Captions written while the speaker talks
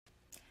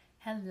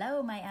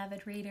Hello, my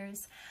avid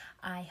readers.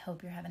 I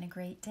hope you're having a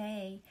great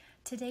day.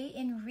 Today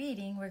in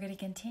reading, we're going to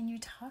continue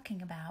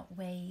talking about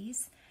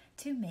ways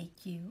to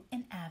make you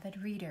an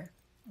avid reader.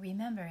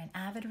 Remember, an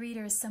avid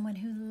reader is someone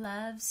who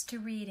loves to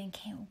read and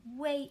can't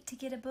wait to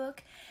get a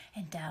book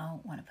and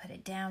don't want to put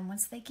it down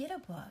once they get a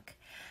book.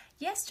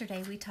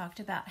 Yesterday, we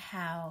talked about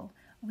how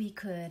we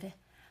could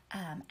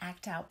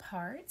act out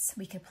parts.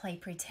 We could play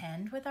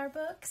pretend with our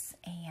books,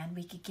 and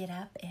we could get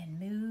up and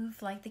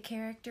move like the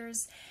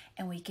characters,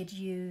 and we could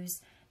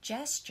use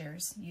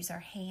gestures, use our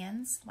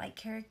hands like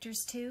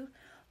characters too.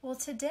 Well,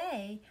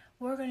 today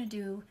we're going to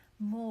do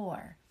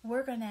more.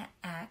 We're going to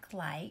act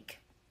like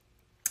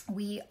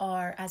we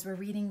are, as we're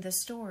reading the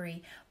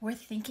story, we're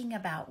thinking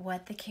about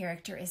what the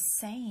character is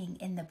saying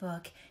in the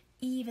book,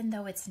 even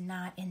though it's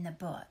not in the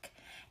book.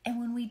 And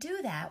when we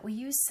do that, we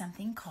use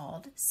something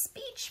called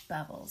speech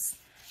bubbles.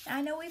 Now,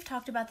 I know we've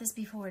talked about this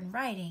before in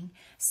writing.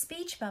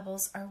 Speech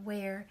bubbles are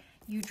where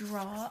you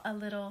draw a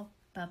little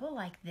bubble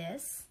like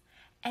this,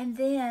 and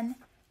then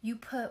you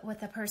put what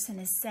the person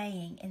is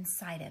saying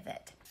inside of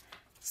it.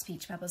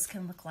 Speech bubbles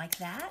can look like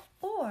that,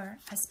 or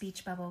a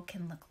speech bubble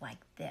can look like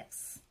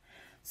this.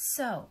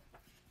 So,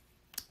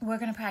 we're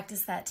going to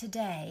practice that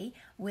today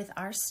with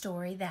our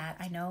story that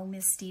I know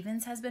Miss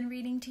Stevens has been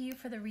reading to you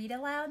for the read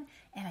aloud,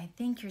 and I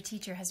think your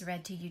teacher has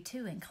read to you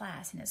too in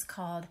class, and it's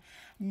called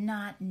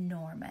Not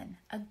Norman,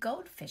 a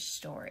goldfish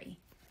story.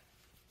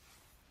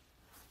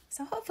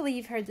 So hopefully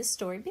you've heard this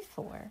story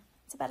before.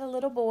 It's about a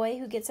little boy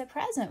who gets a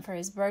present for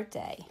his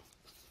birthday.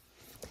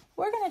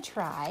 We're going to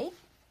try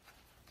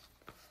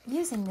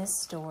using this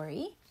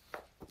story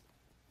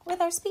with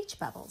our speech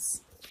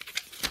bubbles.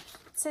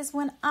 It says,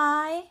 when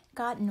I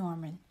got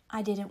Norman,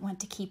 I didn't want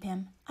to keep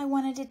him. I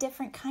wanted a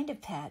different kind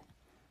of pet,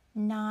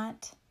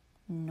 not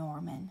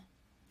Norman.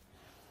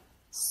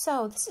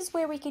 So this is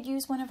where we could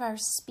use one of our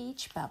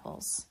speech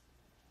bubbles.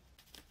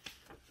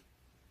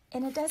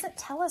 And it doesn't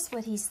tell us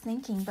what he's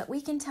thinking, but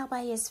we can tell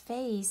by his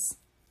face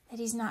that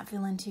he's not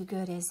feeling too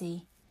good, is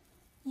he?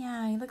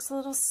 Yeah, he looks a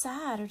little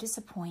sad or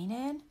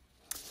disappointed.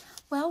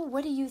 Well,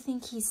 what do you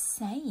think he's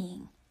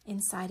saying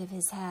inside of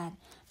his head?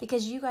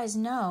 Because you guys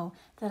know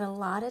that a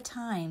lot of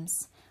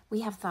times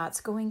we have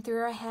thoughts going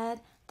through our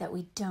head that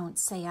we don't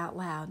say out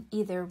loud.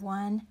 Either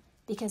one,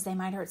 because they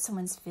might hurt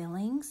someone's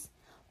feelings,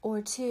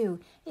 or two,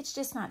 it's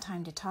just not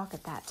time to talk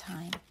at that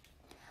time.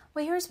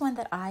 Well, here's one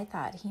that I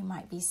thought he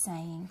might be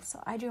saying.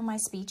 So I drew my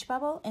speech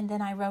bubble, and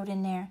then I wrote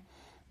in there,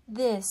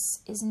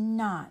 this is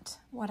not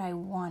what I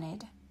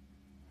wanted.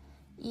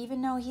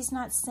 Even though he's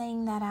not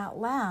saying that out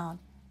loud,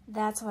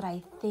 that's what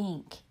I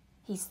think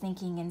he's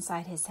thinking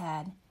inside his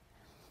head.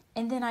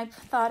 And then I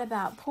thought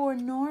about poor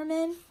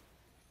Norman.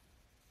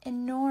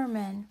 And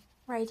Norman,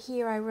 right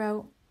here I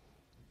wrote,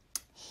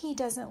 he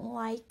doesn't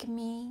like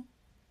me.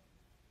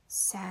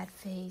 Sad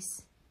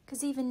face.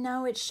 Because even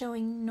though it's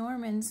showing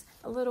Norman's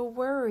a little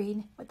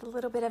worried with a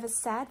little bit of a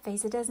sad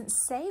face, it doesn't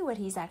say what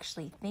he's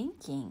actually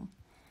thinking.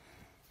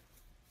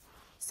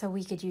 So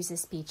we could use a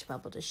speech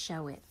bubble to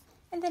show it.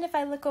 And then if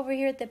I look over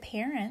here at the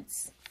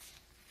parents,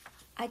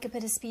 I could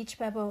put a speech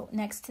bubble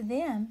next to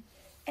them.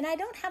 And I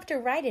don't have to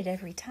write it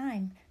every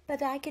time,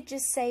 but I could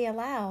just say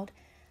aloud,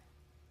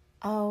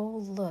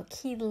 oh, look,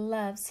 he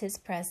loves his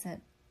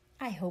present.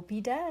 I hope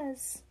he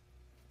does.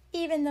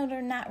 Even though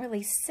they're not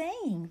really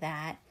saying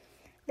that,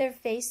 their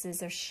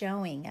faces are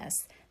showing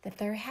us that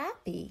they're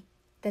happy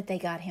that they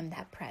got him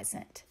that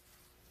present.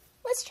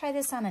 Let's try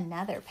this on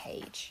another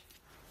page.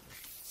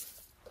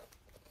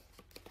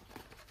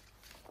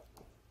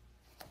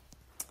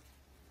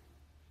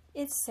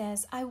 It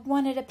says, I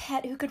wanted a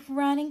pet who could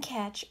run and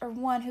catch, or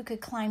one who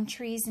could climb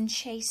trees and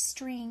chase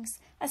strings.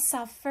 A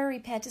soft furry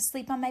pet to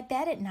sleep on my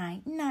bed at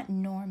night, not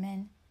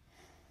Norman.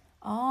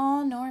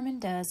 All Norman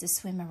does is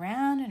swim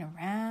around and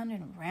around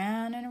and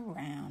around and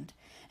around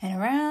and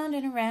around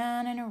and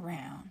around and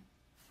around.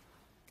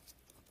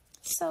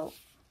 So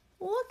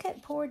look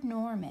at poor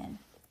Norman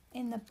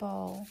in the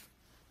bowl.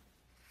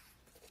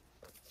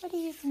 What do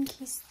you think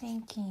he's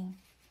thinking?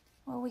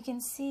 Well, we can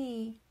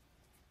see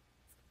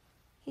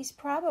he's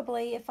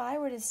probably, if I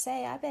were to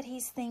say, I bet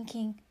he's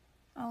thinking,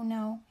 oh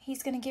no,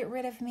 he's going to get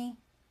rid of me.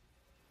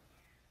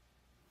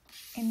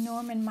 And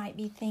Norman might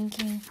be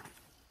thinking,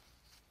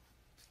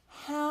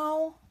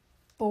 how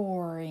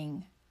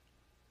boring.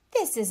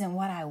 This isn't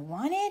what I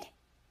wanted.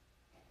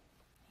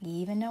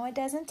 Even though it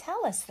doesn't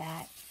tell us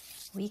that,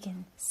 we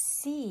can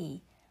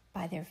see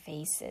by their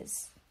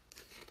faces.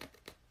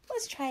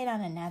 Let's try it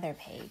on another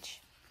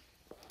page.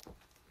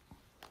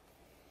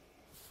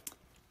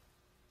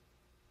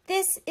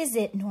 This is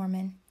it,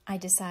 Norman, I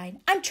decide.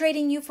 I'm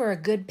trading you for a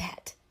good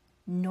pet.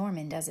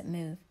 Norman doesn't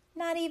move.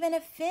 Not even a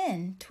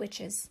fin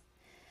twitches.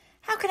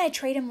 How can I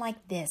trade him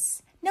like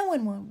this? No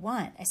one would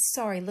want a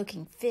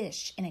sorry-looking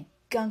fish in a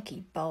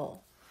gunky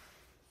bowl.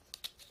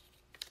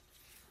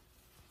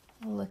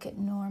 Look at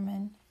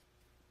Norman.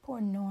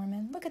 Poor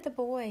Norman. Look at the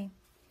boy.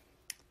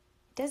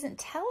 It doesn't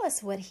tell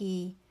us what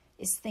he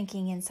is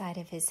thinking inside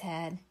of his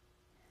head.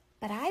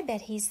 But I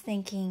bet he's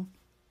thinking,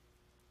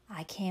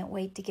 I can't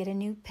wait to get a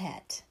new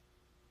pet.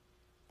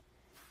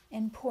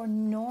 And poor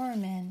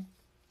Norman,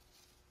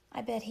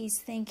 I bet he's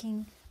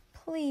thinking,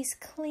 please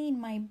clean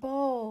my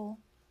bowl.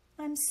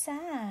 I'm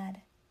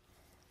sad.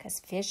 'Cause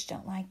fish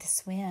don't like to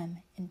swim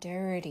in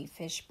dirty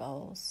fish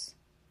bowls.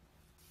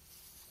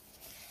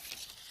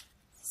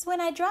 So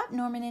when I drop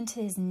Norman into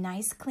his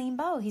nice clean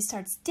bowl, he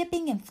starts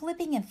dipping and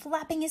flipping and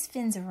flapping his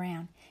fins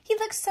around. He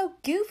looks so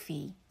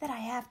goofy that I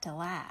have to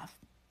laugh.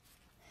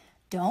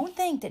 Don't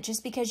think that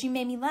just because you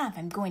made me laugh,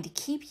 I'm going to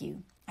keep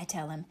you, I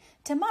tell him.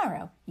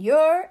 Tomorrow,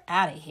 you're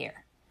out of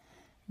here.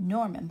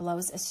 Norman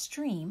blows a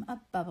stream of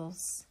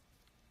bubbles.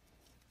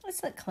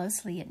 Let's look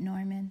closely at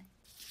Norman.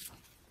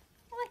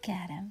 Look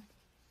at him.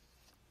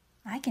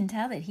 I can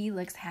tell that he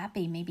looks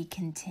happy, maybe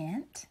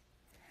content.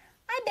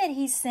 I bet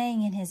he's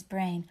saying in his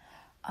brain,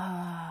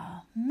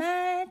 oh,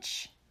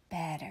 much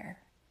better.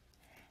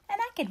 And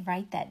I could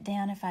write that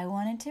down if I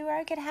wanted to, or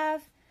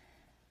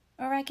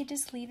I could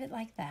just leave it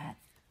like that.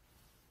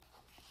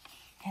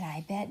 And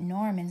I bet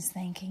Norman's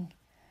thinking,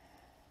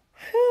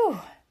 whew,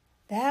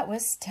 that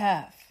was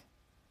tough,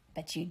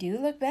 but you do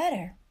look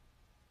better.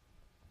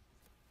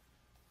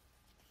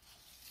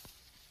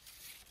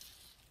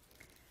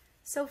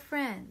 So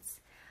friends,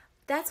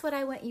 that's what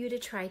I want you to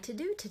try to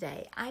do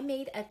today. I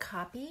made a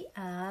copy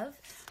of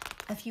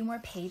a few more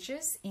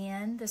pages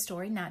in the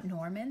story, Not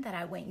Norman, that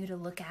I want you to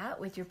look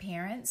at with your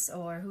parents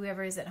or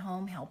whoever is at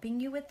home helping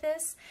you with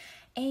this.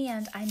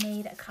 And I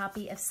made a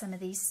copy of some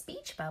of these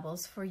speech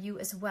bubbles for you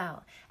as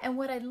well. And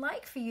what I'd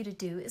like for you to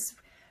do is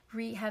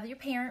have your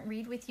parent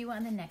read with you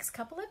on the next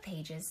couple of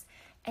pages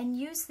and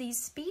use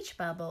these speech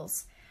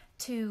bubbles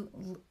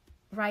to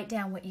write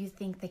down what you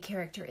think the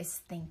character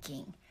is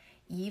thinking.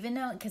 Even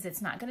though, because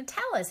it's not going to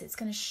tell us, it's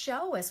going to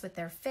show us with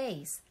their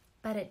face,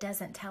 but it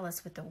doesn't tell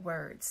us with the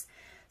words.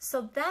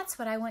 So that's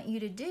what I want you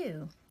to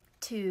do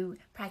to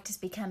practice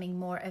becoming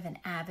more of an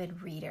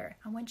avid reader.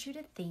 I want you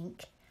to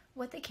think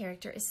what the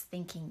character is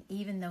thinking,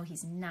 even though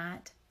he's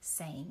not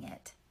saying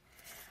it.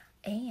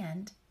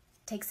 And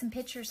take some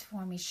pictures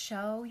for me.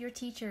 Show your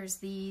teachers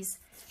these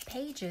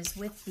pages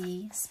with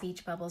the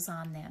speech bubbles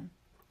on them.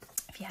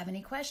 If you have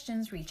any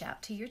questions, reach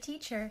out to your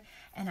teacher,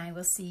 and I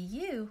will see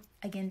you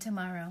again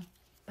tomorrow.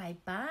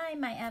 Bye-bye,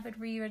 my avid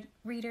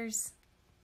readers.